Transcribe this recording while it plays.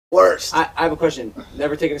Worst. I have a question.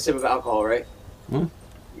 Never taken a sip of alcohol, right? Hmm?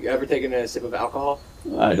 You ever taken a sip of alcohol?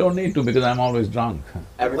 I don't need to because I'm always drunk.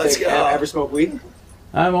 Let's go. Ever smoke weed?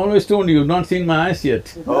 I'm always stoned, you've not seen my eyes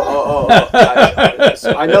yet.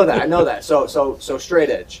 I know that. So straight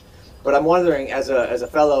edge. But I'm wondering, as a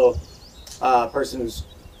fellow person who's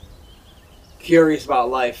curious about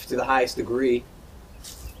life to the highest degree,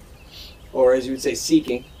 or as you would say,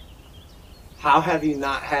 seeking, how have you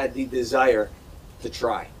not had the desire to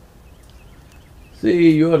try?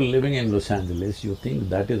 See, you are living in Los Angeles, you think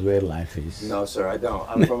that is where life is. No, sir, I don't.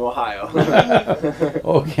 I'm from Ohio.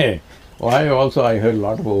 Okay. Ohio also, I heard a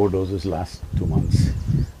lot of overdoses last 2 months.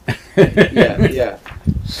 Yeah.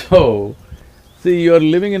 So, see, you're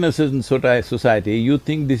living in a certain society, you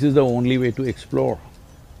think this is the only way to explore.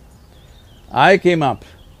 I came up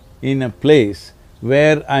in a place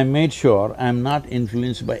where I made sure I'm not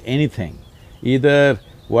influenced by anything, either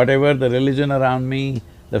whatever the religion around me,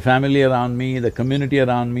 the family around me, the community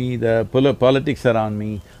around me, the politics around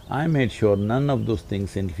me, I made sure none of those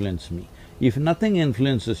things influence me. If nothing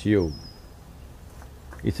influences you,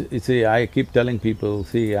 I keep telling people,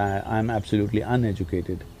 see, I'm absolutely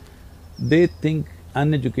uneducated. They think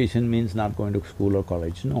uneducation means not going to school or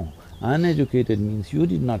college. No, uneducated means you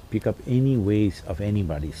did not pick up any ways of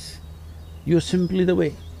anybody's. You're simply the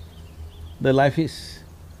way the life is.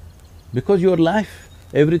 Because your life,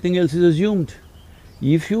 everything else is assumed.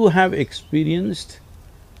 If you have experienced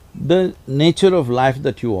the nature of life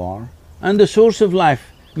that you are and the source of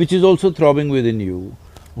life which is also throbbing within you,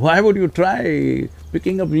 why would you try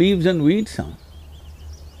picking up leaves and weeds, huh?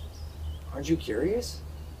 Aren't you curious?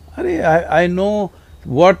 I know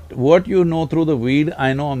what you know through the weed,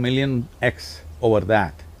 I know 1,000,000x over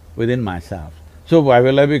that within myself. So why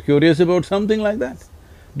will I be curious about something like that?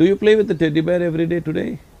 Do you play with the teddy bear every day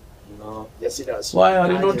today? No. Yes, he does. Why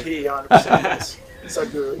are you not… He 100% does.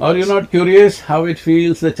 Sadhguru. Are you not curious how it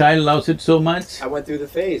feels, the child loves it so much? I went through the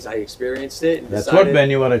phase, I experienced it and That's decided… what,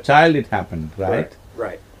 when you were a child it happened, right?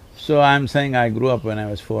 Right. So I'm saying I grew up when I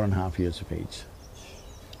was 4.5 years of age.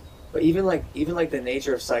 But even like the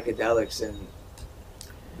nature of psychedelics and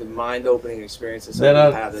the mind-opening experiences There that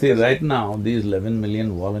we are… have… see, right now these 11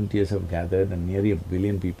 million volunteers have gathered and nearly 1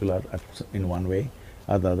 billion people are in one way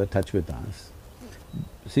or the other touch with us.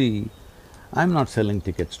 See, I'm not selling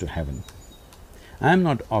tickets to heaven. I'm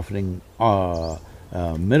not offering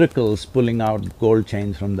miracles, pulling out gold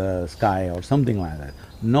chains from the sky or something like that.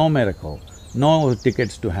 No miracle, no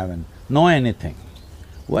tickets to heaven, no anything.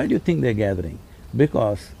 Why do you think they're gathering?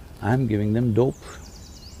 Because I'm giving them dope.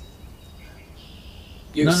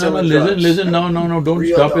 No, listen, no, don't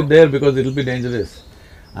Real stop dope. it there because it'll be dangerous.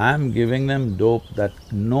 I'm giving them dope that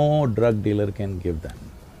no drug dealer can give them.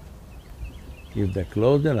 If they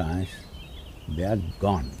close their eyes, they are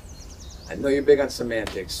gone. I know you're big on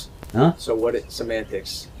semantics. Huh? So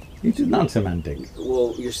semantics? It is not semantic.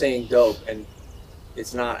 Well, you're saying dope and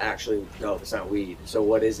it's not actually dope, it's not weed. So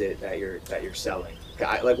what is it that you're selling?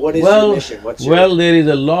 Like what is your mission? What's your… Well, there is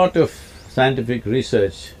a lot of scientific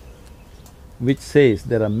research which says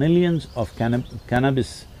there are millions of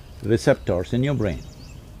cannabis receptors in your brain.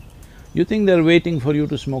 You think they're waiting for you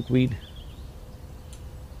to smoke weed?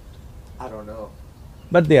 I don't know.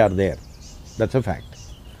 But they are there, that's a fact.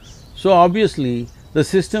 So obviously, the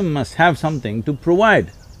system must have something to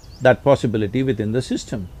provide that possibility within the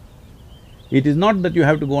system. It is not that you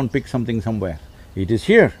have to go and pick something somewhere, it is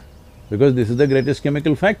here, because this is the greatest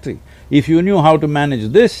chemical factory. If you knew how to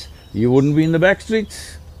manage this, you wouldn't be in the back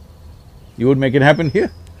streets. You would make it happen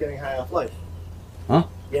here. Getting high off life. Huh?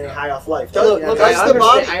 Getting high off life. Look, Does the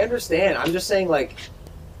body… I understand. I'm just saying, like,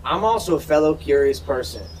 I'm also a fellow curious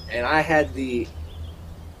person, and I had the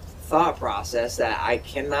thought process that I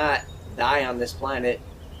cannot die on this planet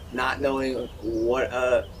not knowing what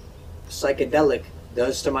a psychedelic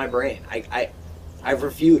does to my brain. I've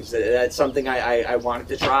refused. That's something I wanted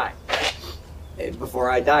to try before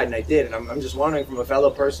I died, and I did. And I'm just wondering, from a fellow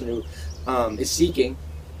person who is seeking,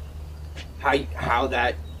 how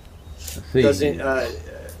that doesn't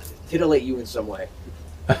titillate you in some way.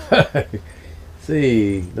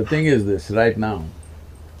 See, the thing is this, right now,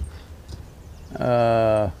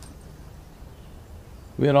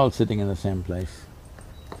 we are all sitting in the same place,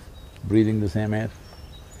 breathing the same air.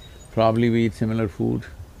 Probably we eat similar food.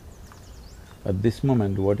 At this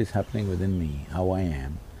moment, what is happening within me, how I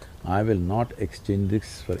am, I will not exchange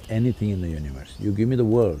this for anything in the universe. You give me the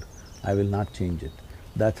world, I will not change it.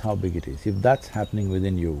 That's how big it is. If that's happening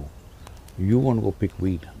within you, you won't go pick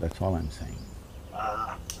weed, that's all I'm saying.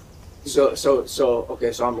 So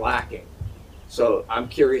I'm lacking. So I'm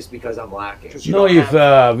curious because I'm lacking. No, if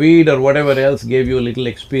weed or whatever else gave you a little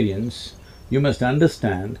experience, You must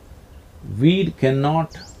understand, weed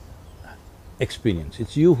cannot experience,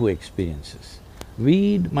 it's you who experiences.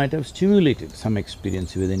 Weed might have stimulated some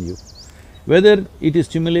experience within you. Whether it is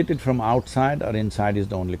stimulated from outside or inside is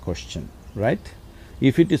the only question, right?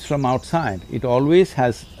 If it is from outside, it always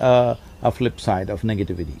has a flip side of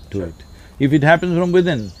negativity to it. If it happens from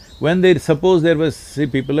within, when suppose there was… see,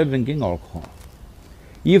 people are drinking alcohol.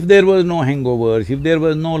 If there was no hangovers, if there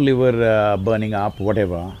was no liver burning up,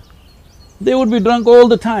 whatever, they would be drunk all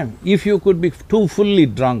the time. If you could be too fully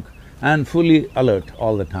drunk and fully alert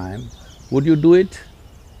all the time, would you do it?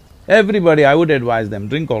 Everybody, I would advise them,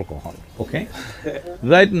 drink alcohol, okay?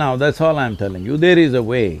 Right now, that's all I'm telling you. There is a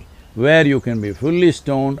way where you can be fully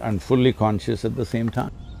stoned and fully conscious at the same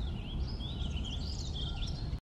time.